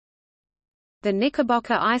The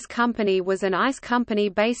Knickerbocker Ice Company was an ice company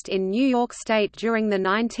based in New York State during the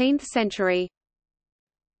 19th century.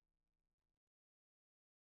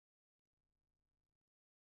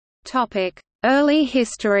 Early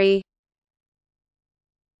history.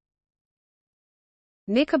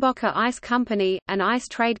 Knickerbocker Ice Company, an ice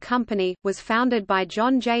trade company, was founded by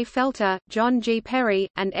John J. Felter, John G. Perry,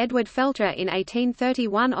 and Edward Felter in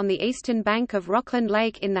 1831 on the eastern bank of Rockland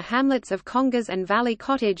Lake in the hamlets of Congers and Valley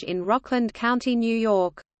Cottage in Rockland County, New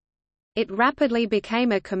York. It rapidly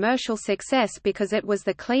became a commercial success because it was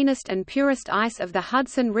the cleanest and purest ice of the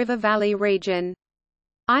Hudson River Valley region.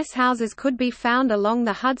 Icehouses could be found along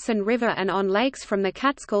the Hudson River and on lakes from the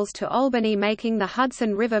Catskills to Albany, making the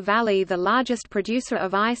Hudson River Valley the largest producer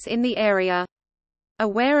of ice in the area.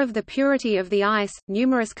 Aware of the purity of the ice,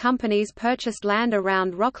 numerous companies purchased land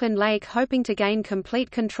around Rockland Lake hoping to gain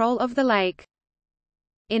complete control of the lake.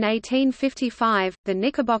 In 1855, the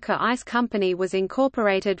Knickerbocker Ice Company was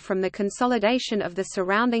incorporated from the consolidation of the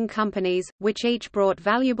surrounding companies, which each brought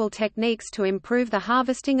valuable techniques to improve the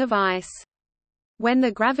harvesting of ice. When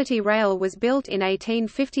the gravity rail was built in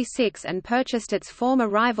 1856 and purchased its former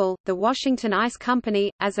rival, the Washington Ice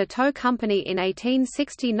Company, as a tow company in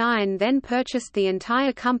 1869, then purchased the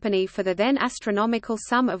entire company for the then astronomical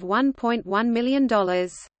sum of $1.1 million.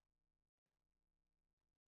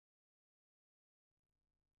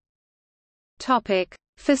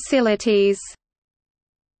 Facilities.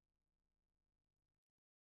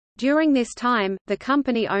 During this time, the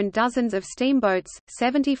company owned dozens of steamboats,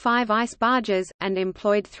 75 ice barges, and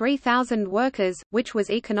employed 3,000 workers, which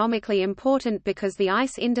was economically important because the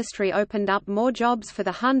ice industry opened up more jobs for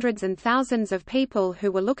the hundreds and thousands of people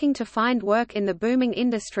who were looking to find work in the booming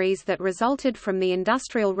industries that resulted from the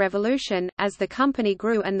Industrial Revolution. As the company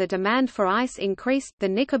grew and the demand for ice increased, the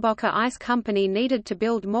Knickerbocker Ice Company needed to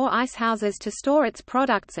build more icehouses to store its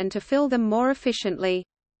products and to fill them more efficiently.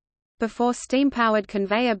 Before steam-powered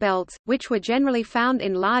conveyor belts, which were generally found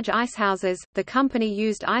in large icehouses, the company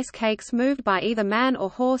used ice cakes moved by either man or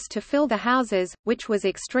horse to fill the houses, which was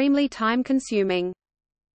extremely time-consuming.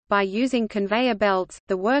 By using conveyor belts,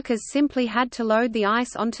 the workers simply had to load the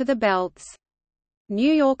ice onto the belts.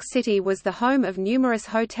 New York City was the home of numerous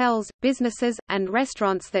hotels, businesses, and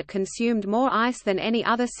restaurants that consumed more ice than any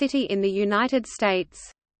other city in the United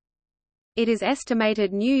States. It is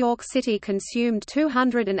estimated New York City consumed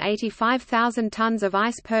 285,000 tons of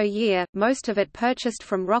ice per year, most of it purchased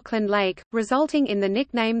from Rockland Lake, resulting in the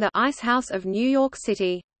nickname the Icehouse of New York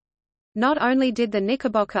City. Not only did the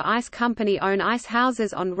Knickerbocker Ice Company own ice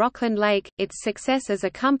houses on Rockland Lake, its success as a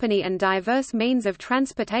company and diverse means of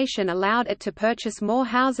transportation allowed it to purchase more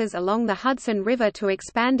houses along the Hudson River to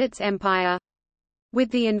expand its empire. With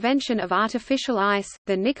the invention of artificial ice,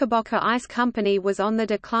 the Knickerbocker Ice Company was on the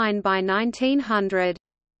decline by 1900.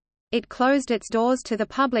 It closed its doors to the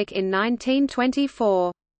public in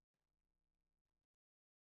 1924.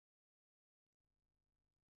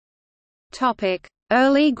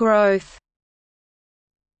 Early growth.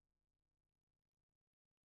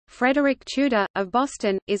 Frederick Tudor, of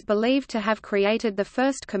Boston, is believed to have created the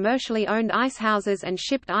first commercially owned icehouses and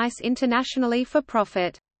shipped ice internationally for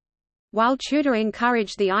profit. While Tudor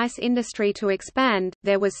encouraged the ice industry to expand,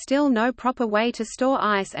 there was still no proper way to store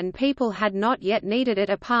ice and people had not yet needed it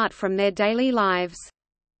apart from their daily lives.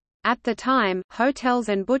 At the time, hotels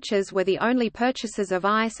and butchers were the only purchasers of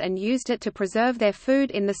ice and used it to preserve their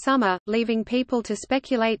food in the summer, leaving people to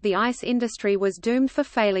speculate the ice industry was doomed for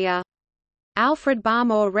failure. Alfred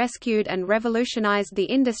Barmore rescued and revolutionized the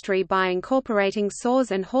industry by incorporating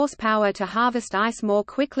saws and horsepower to harvest ice more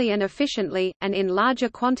quickly and efficiently, and in larger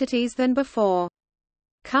quantities than before.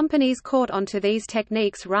 Companies caught onto these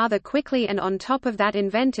techniques rather quickly, and on top of that,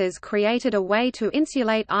 inventors created a way to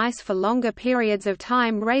insulate ice for longer periods of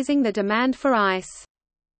time, raising the demand for ice.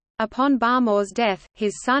 Upon Barmore's death,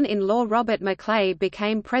 his son-in-law Robert Maclay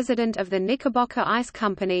became president of the Knickerbocker Ice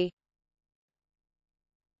Company.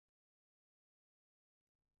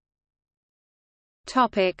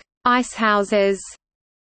 Icehouses.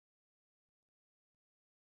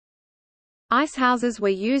 Icehouses were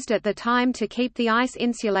used at the time to keep the ice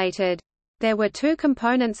insulated. There were two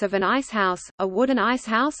components of an icehouse, a wooden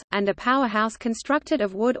icehouse, and a powerhouse constructed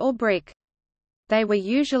of wood or brick. They were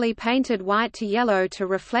usually painted white to yellow to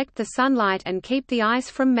reflect the sunlight and keep the ice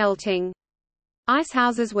from melting.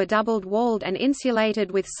 Icehouses were double-walled and insulated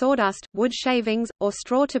with sawdust, wood shavings, or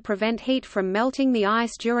straw to prevent heat from melting the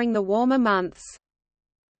ice during the warmer months.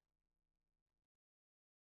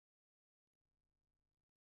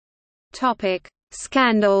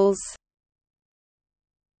 Scandals.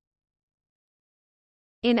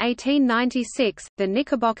 In 1896, the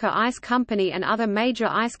Knickerbocker Ice Company and other major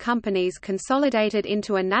ice companies consolidated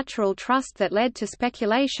into a natural trust that led to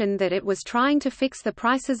speculation that it was trying to fix the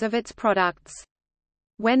prices of its products.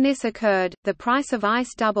 When this occurred, the price of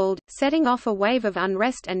ice doubled, setting off a wave of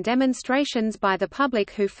unrest and demonstrations by the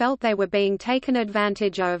public who felt they were being taken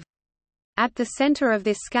advantage of. At the center of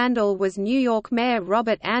this scandal was New York Mayor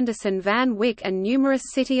Robert Anderson Van Wyck and numerous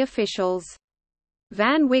city officials.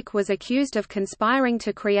 Van Wyck was accused of conspiring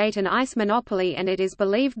to create an ice monopoly, and it is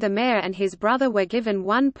believed the mayor and his brother were given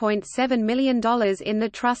 $1.7 million in the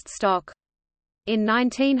trust stock. In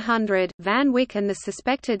 1900, Van Wyck and the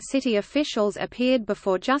suspected city officials appeared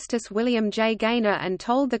before Justice William J. Gaynor and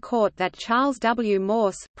told the court that Charles W.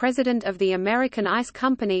 Morse, president of the American Ice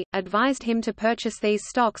Company, advised him to purchase these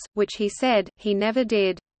stocks, which he said, he never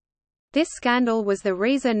did. This scandal was the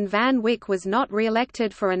reason Van Wyck was not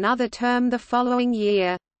re-elected for another term the following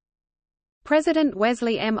year. President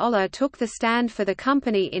Wesley M. Oller took the stand for the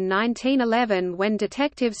company in 1911 when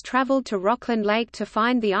detectives traveled to Rockland Lake to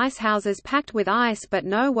find the icehouses packed with ice but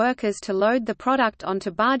no workers to load the product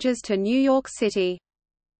onto barges to New York City.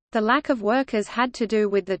 The lack of workers had to do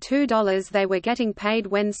with the $2 they were getting paid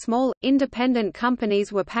when small, independent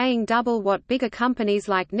companies were paying double what bigger companies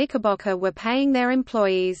like Knickerbocker were paying their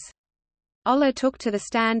employees. Oller took to the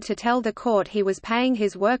stand to tell the court he was paying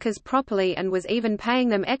his workers properly and was even paying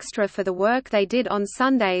them extra for the work they did on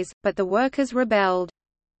Sundays, but the workers rebelled.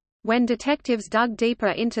 When detectives dug deeper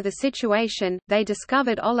into the situation, they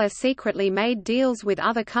discovered Oller secretly made deals with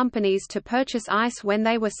other companies to purchase ice when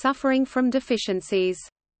they were suffering from deficiencies.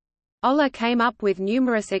 Oller came up with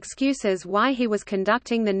numerous excuses why he was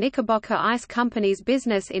conducting the Knickerbocker Ice Company's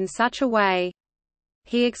business in such a way.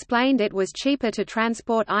 He explained it was cheaper to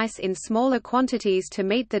transport ice in smaller quantities to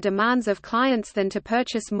meet the demands of clients than to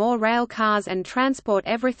purchase more rail cars and transport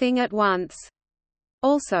everything at once.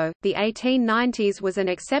 Also, the 1890s was an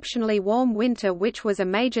exceptionally warm winter, which was a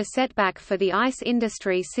major setback for the ice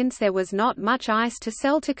industry since there was not much ice to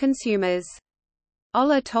sell to consumers.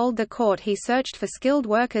 Oller told the court he searched for skilled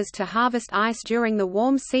workers to harvest ice during the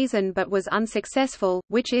warm season but was unsuccessful,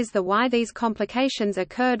 which is why these complications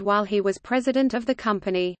occurred while he was president of the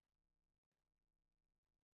company.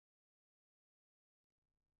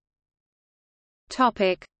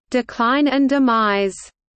 Decline and demise.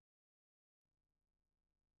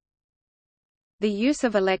 The use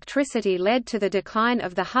of electricity led to the decline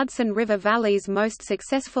of the Hudson River Valley's most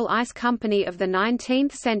successful ice company of the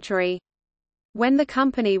 19th century. When the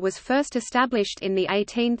company was first established in the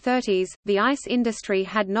 1830s, the ice industry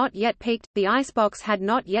had not yet peaked, the icebox had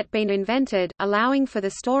not yet been invented, allowing for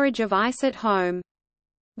the storage of ice at home.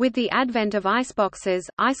 With the advent of iceboxes,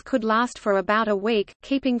 ice could last for about a week,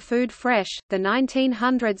 keeping food fresh. The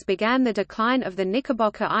 1900s began the decline of the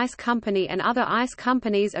Knickerbocker Ice Company and other ice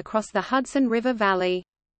companies across the Hudson River Valley.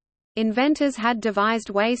 Inventors had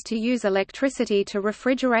devised ways to use electricity to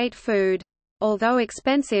refrigerate food. Although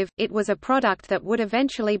expensive, it was a product that would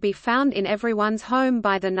eventually be found in everyone's home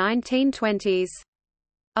by the 1920s.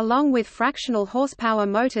 Along with fractional horsepower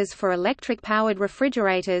motors for electric-powered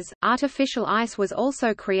refrigerators, artificial ice was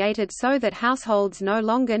also created so that households no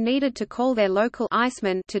longer needed to call their local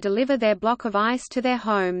iceman to deliver their block of ice to their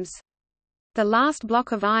homes. The last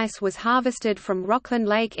block of ice was harvested from Rockland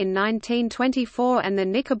Lake in 1924 and the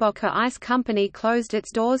Knickerbocker Ice Company closed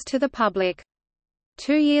its doors to the public.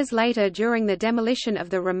 2 years later, during the demolition of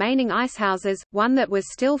the remaining icehouses, one that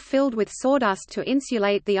was still filled with sawdust to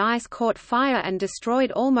insulate the ice caught fire and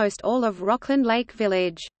destroyed almost all of Rockland Lake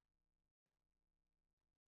Village.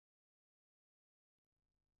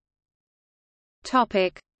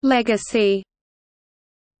 Legacy.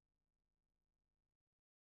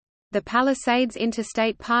 The Palisades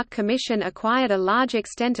Interstate Park Commission acquired a large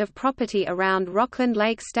extent of property around Rockland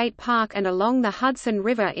Lake State Park and along the Hudson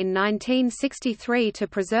River in 1963 to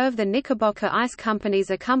preserve the Knickerbocker Ice Company's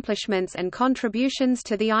accomplishments and contributions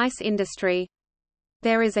to the ice industry.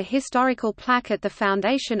 There is a historical plaque at the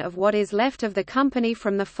foundation of what is left of the company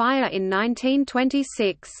from the fire in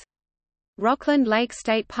 1926. Rockland Lake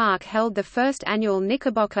State Park held the first annual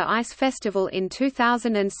Knickerbocker Ice Festival in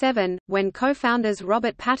 2007, when co-founders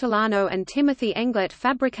Robert Patalano and Timothy Englert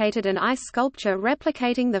fabricated an ice sculpture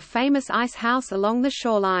replicating the famous ice house along the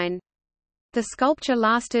shoreline. The sculpture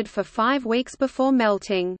lasted for 5 weeks before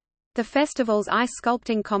melting. The festival's ice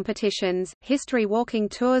sculpting competitions, history walking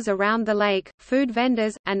tours around the lake, food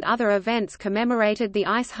vendors, and other events commemorated the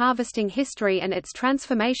ice harvesting history and its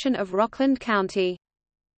transformation of Rockland County.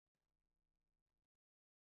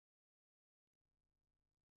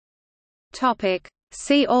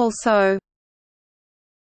 See also: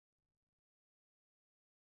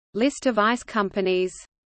 List of ice companies.